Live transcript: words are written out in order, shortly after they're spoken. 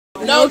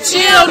No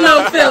chill,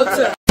 no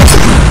filter.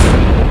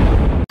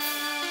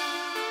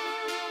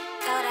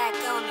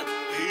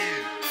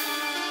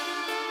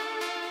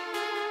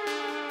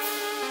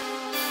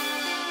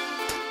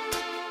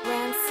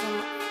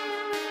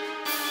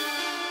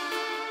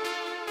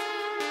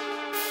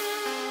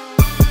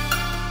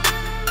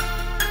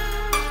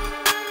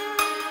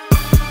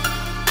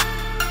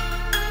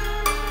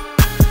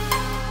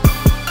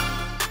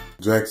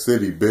 Jack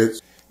City,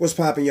 bitch. What's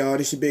poppin', y'all?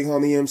 This your big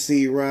homie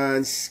MC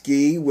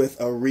Ron-Skii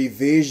with a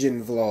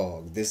revision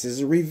vlog. This is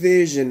a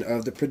revision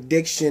of the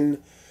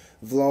prediction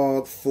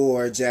vlog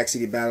for Jack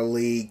City Battle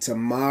League,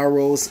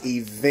 tomorrow's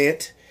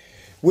event,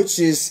 which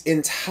is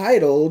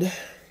entitled...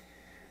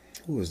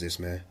 Who is this,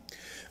 man?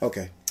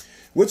 Okay.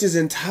 Which is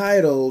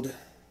entitled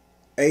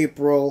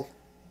April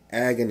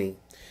Agony.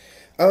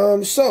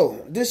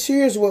 So, this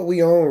here's what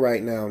we own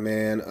right now,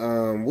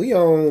 man. We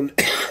own...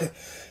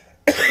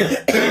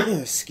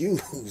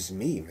 Excuse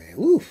me, man.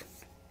 Oof.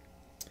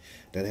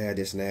 Done had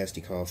this nasty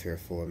cough here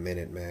for a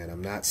minute, man.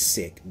 I'm not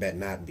sick. Bet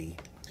not be.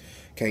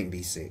 Can't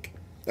be sick.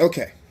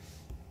 Okay.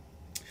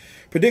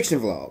 Prediction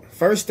vlog.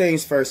 First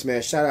things first,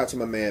 man. Shout out to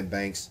my man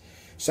Banks.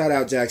 Shout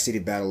out Jack City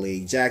Battle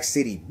League. Jack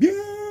City, yeah. You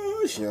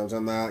know what I'm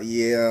talking about?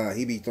 Yeah.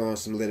 He be throwing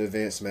some lit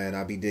events, man.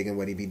 I be digging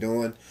what he be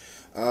doing.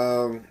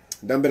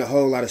 Done been a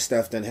whole lot of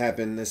stuff done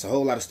happened. There's a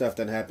whole lot of stuff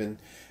done happened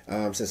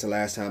since the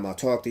last time I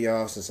talked to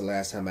y'all, since the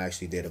last time I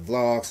actually did a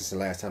vlog, since the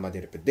last time I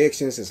did a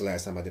prediction, since the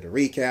last time I did a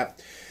recap.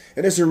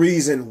 And there's a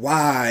reason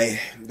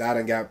why I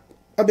done got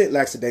a bit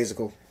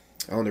lackadaisical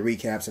on the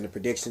recaps and the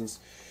predictions.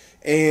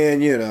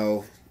 And, you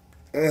know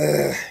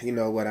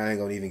what, I ain't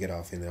going to even get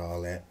off into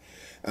all that.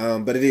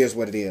 But it is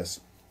what it is.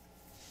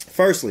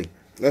 Firstly,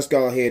 let's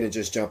go ahead and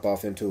just jump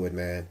off into it,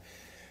 man.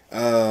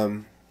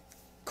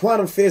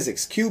 Quantum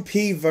physics,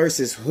 QP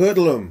versus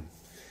Hoodlum.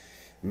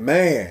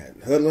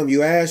 Man, Hoodlum,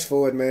 you asked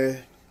for it,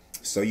 man.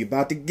 So you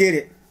about to get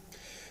it.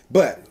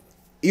 But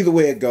either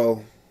way it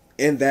go,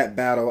 in that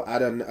battle, I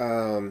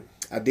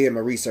did my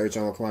research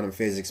on quantum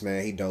physics,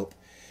 man. He dope.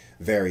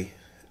 Very.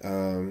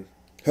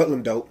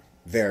 Hoodlum dope.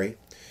 Very.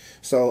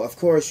 So of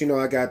course, you know,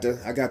 I got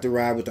to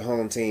ride with the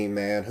home team,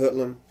 man.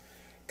 Hoodlum,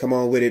 come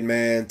on with it,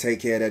 man. Take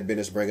care of that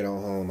business. Bring it on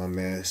home, my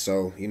man.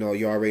 So, you know,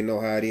 you already know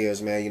how it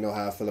is, man. You know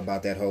how I feel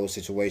about that whole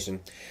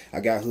situation. I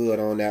got Hood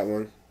on that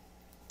one.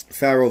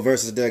 Pharaoh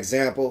versus the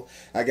Example.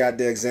 I got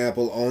the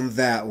Example on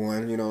that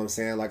one. You know what I'm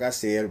saying? Like I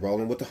said,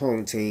 rolling with the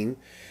home team.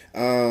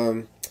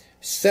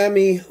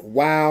 Semi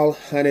Wild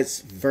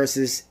Hunnets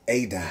versus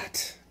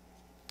A-Dot.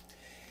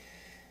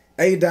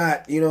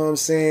 A-Dot, you know what I'm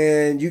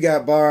saying? You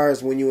got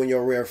bars when you in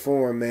your rare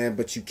form, man,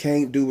 but you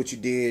can't do what you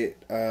did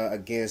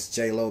against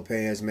J.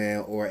 Lopez,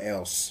 man, or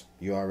else.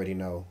 You already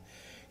know.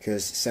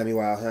 Because Semi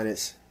Wild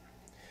Hunnets,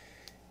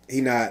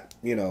 he not,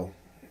 you know,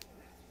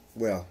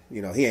 well,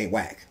 you know, he ain't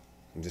whack.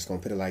 I'm just going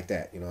to put it like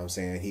that, you know what I'm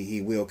saying?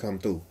 He will come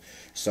through.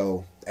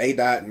 So,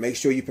 A-Dot, make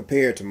sure you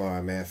prepare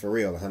tomorrow, man, for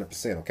real,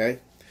 100%, okay?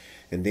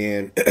 And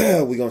then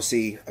we're going to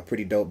see a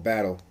pretty dope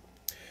battle.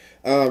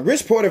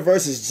 Rich Porter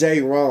versus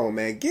J. Ron,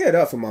 man. Get it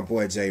up for my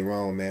boy J.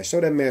 Ron, man. Show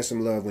that man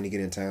some love when he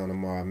get in town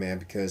tomorrow, man,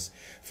 because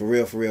for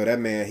real, that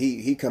man,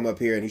 he come up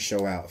here and he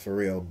show out, for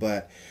real.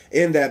 But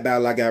in that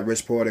battle, I got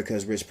Rich Porter,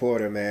 because Rich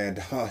Porter,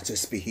 man,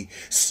 just be...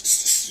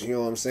 You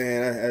know what I'm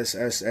saying?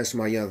 That's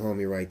my young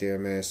homie right there,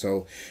 man.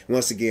 So,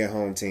 once again,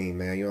 home team,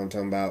 man. You know what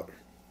I'm talking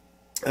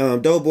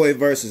about? Doughboy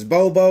versus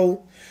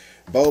Bobo.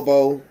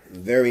 Bobo,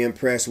 very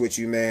impressed with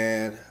you,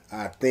 man.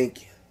 I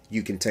think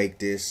you can take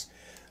this.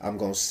 I'm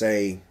going to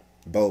say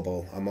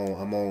Bobo. I'm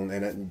on.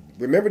 And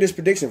remember this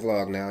prediction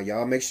vlog now.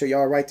 Y'all make sure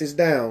y'all write this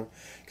down.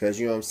 Because,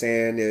 you know what I'm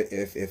saying?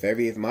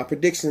 If my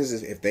predictions,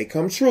 if they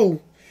come true,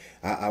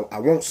 I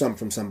want something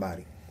from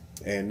somebody.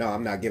 And no,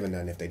 I'm not giving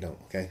none if they don't,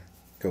 okay?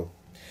 Cool.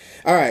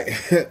 All right,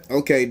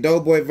 okay,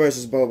 Doughboy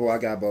versus Bobo. I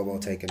got Bobo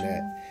taking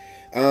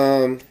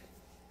that.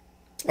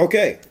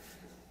 Okay,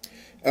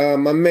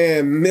 my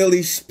man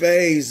Millie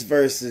Spades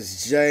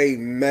versus J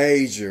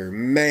Major.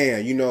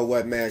 Man, you know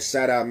what, man?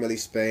 Shout out Millie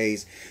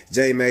Spades,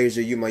 J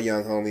Major. You my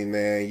young homie,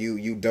 man.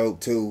 You dope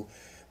too.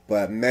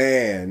 But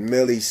man,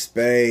 Millie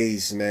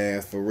Spades,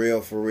 man, for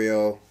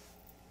real.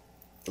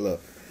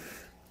 Look,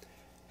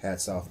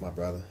 hats off, my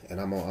brother,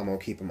 and I'm gonna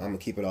keep him. I'm gonna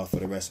keep it off for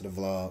the rest of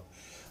the vlog.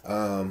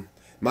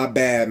 My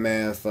bad,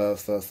 man, for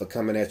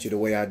coming at you the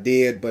way I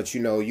did. But, you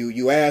know,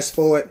 you asked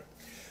for it.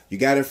 You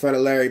got in front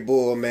of Larry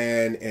Bull,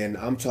 man. And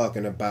I'm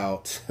talking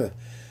about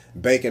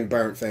bacon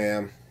burnt,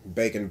 fam.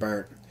 Bacon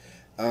burnt.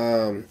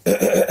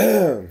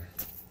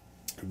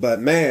 But,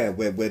 man,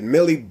 with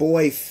Millie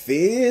Boy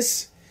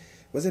Fizz.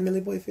 Was it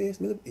Millie Boy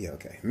Fizz? Yeah,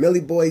 okay.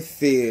 Millie Boy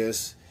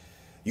Fizz,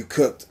 you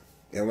cooked.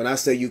 And when I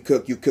say you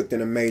cooked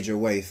in a major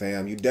way,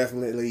 fam. You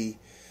definitely...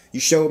 You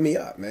showed me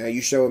up, man.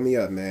 You showed me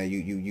up, man.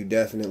 You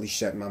definitely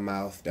shut my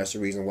mouth. That's the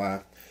reason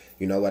why,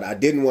 you know what, I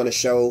didn't want to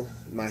show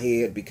my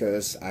head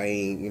because I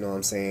ain't, you know what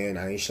I'm saying,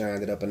 I ain't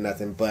shined it up or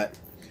nothing. But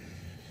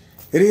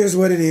it is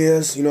what it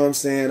is. You know what I'm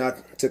saying? I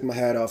took my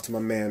hat off to my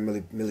man,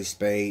 Millie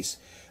Spades.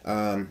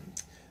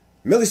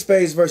 Millie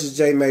Spades versus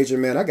J Major,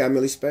 man. I got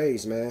Millie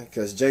Spades, man.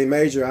 Because J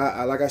Major,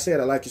 I like I said,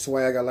 I like your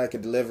swag. I like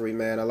your delivery,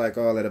 man. I like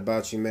all that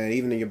about you, man.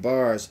 Even in your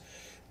bars.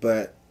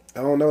 But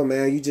I don't know,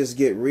 man. You just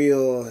get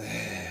real,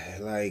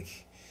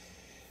 like,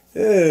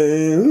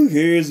 who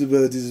cares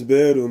about this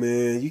battle,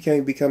 man? You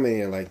can't be coming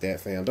in like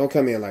that, fam. Don't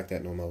come in like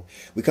that no more.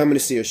 We coming to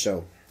see a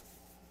show.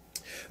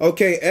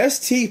 Okay,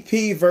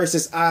 STP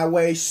versus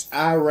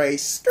Iray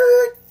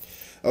Skirt.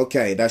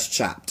 Okay, that's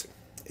chopped.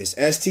 It's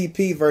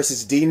STP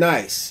versus D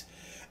Nice.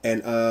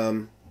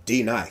 And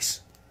D Nice.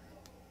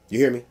 You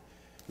hear me?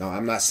 No,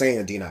 I'm not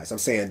saying D Nice. I'm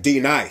saying D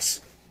Nice.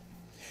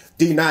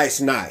 D Nice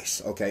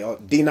nice. Okay. Oh,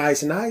 D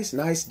Nice nice.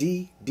 Nice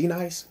D. D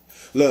Nice.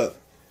 Look,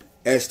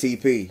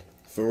 STP.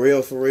 For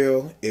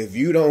real, if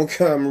you don't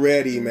come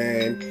ready,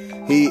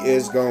 man, he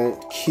is gonna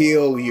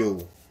kill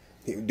you.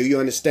 Do you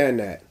understand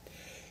that?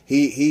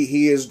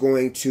 He is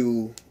going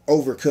to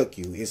overcook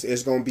you.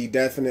 It's gonna be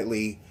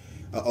definitely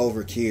an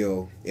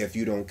overkill if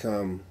you don't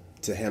come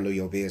to handle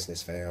your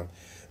business, fam.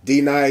 D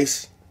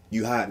Nice,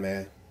 you hot,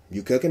 man.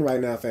 You cooking right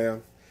now,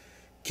 fam.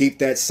 Keep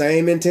that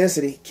same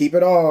intensity. Keep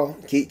it all.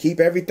 Keep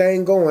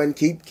everything going.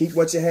 Keep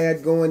what you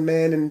had going,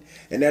 man.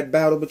 And that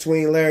battle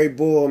between Larry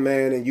Bull,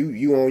 man, and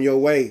you on your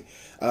way.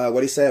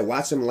 What he said,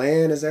 watch him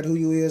land. Is that who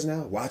you is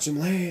now? Watch him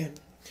land.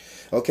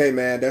 Okay,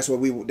 man. That's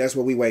what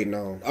we waiting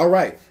on. All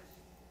right.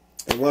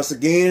 And once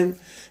again,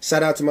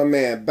 shout out to my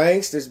man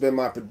Banks. This has been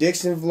my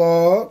prediction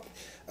vlog.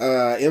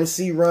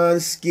 MC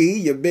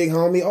Ron-Skii, your big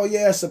homie. Oh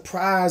yeah,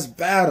 surprise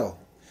battle.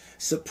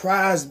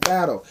 Surprise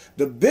battle.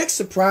 The big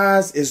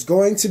surprise is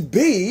going to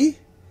be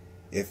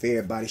if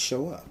everybody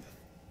show up.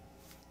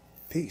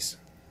 Peace.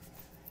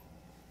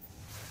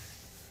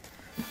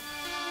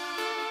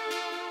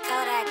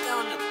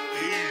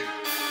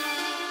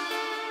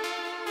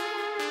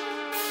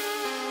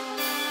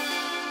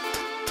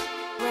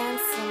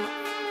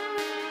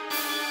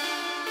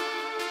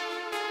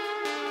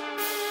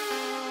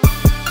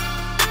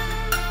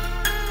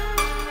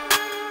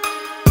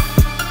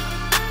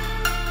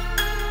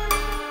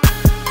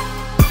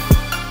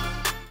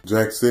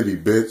 Jack City,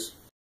 bitch.